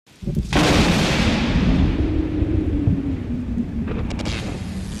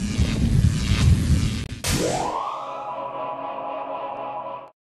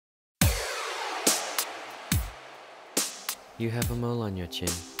You have a mole on your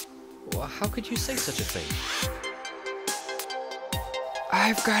chin. Well, how could you say such a thing?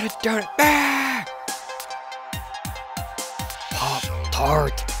 I've got a donut. Ah!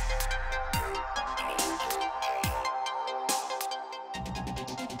 Pop-Tart.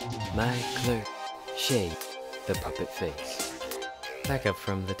 My clerk, Shay, the puppet face. Back up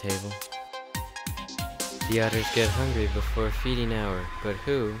from the table. The otters get hungry before feeding hour, but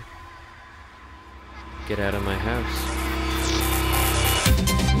who? Get out of my house.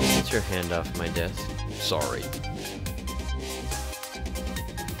 Get your hand off my desk. Sorry.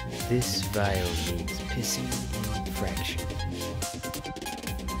 This vial needs pissing and fraction.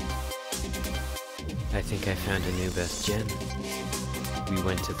 I think I found a new best gem. We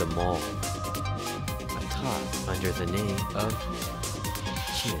went to the mall. A top under the name of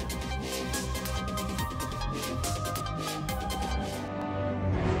Chin.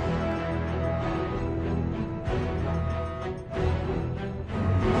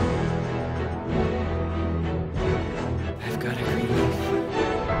 I've got a green leaf.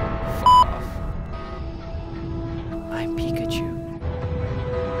 F off. I'm Pikachu.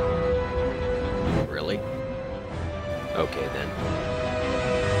 Really? Okay then.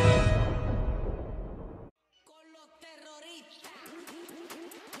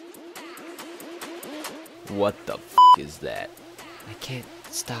 What the f is that? I can't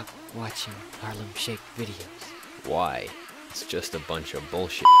stop watching Harlem Shake videos. Why? It's just a bunch of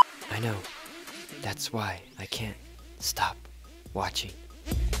bullshit. I know. That's why I can't stop watching.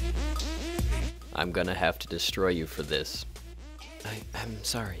 I'm gonna have to destroy you for this. I'm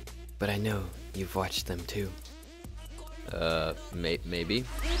sorry, but I know you've watched them too. Maybe?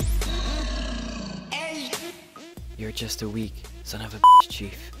 You're just a weak son of a bitch,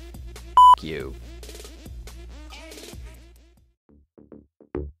 Chief. F you.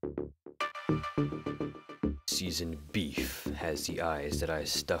 Seasoned beef has the eyes that I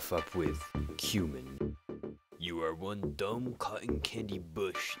stuff up with cumin. You are one dumb cotton candy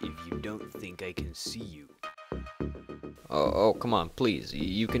bush if you don't think I can see you. Oh, come on, please.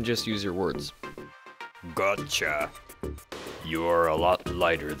 You can just use your words. Gotcha. You're a lot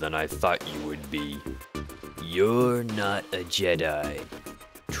lighter than I thought you would be. You're not a Jedi.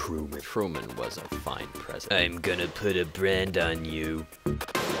 Truman was a fine president. I'm gonna put a brand on you.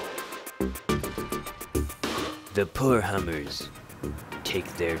 The poor Hummers take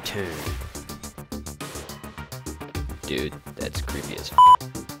their turn. Dude, that's creepy as f.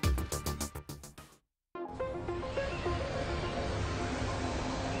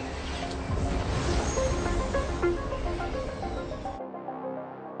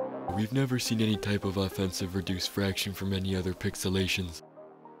 We've never seen any type of offensive reduced fraction from any other pixelations.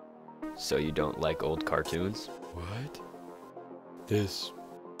 So you don't like old cartoons? What? This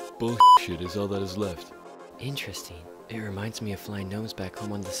bullshit is all that is left. Interesting. It reminds me of flying gnomes back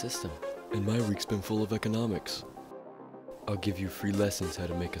home on the system. And my week's been full of economics. I'll give you free lessons how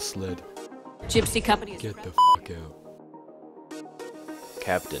to make a sled. Gypsy Company is Get the fuck out.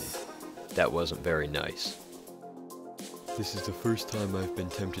 Captain, that wasn't very nice. This is the first time I've been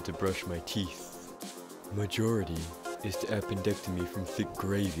tempted to brush my teeth. Majority is to appendectomy from thick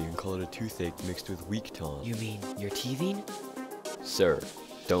gravy and call it a toothache mixed with weak tongue. You mean you're teething? Sir,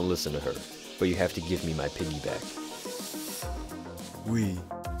 don't listen to her, but you have to give me my piggy back. We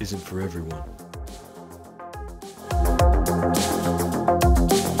isn't for everyone.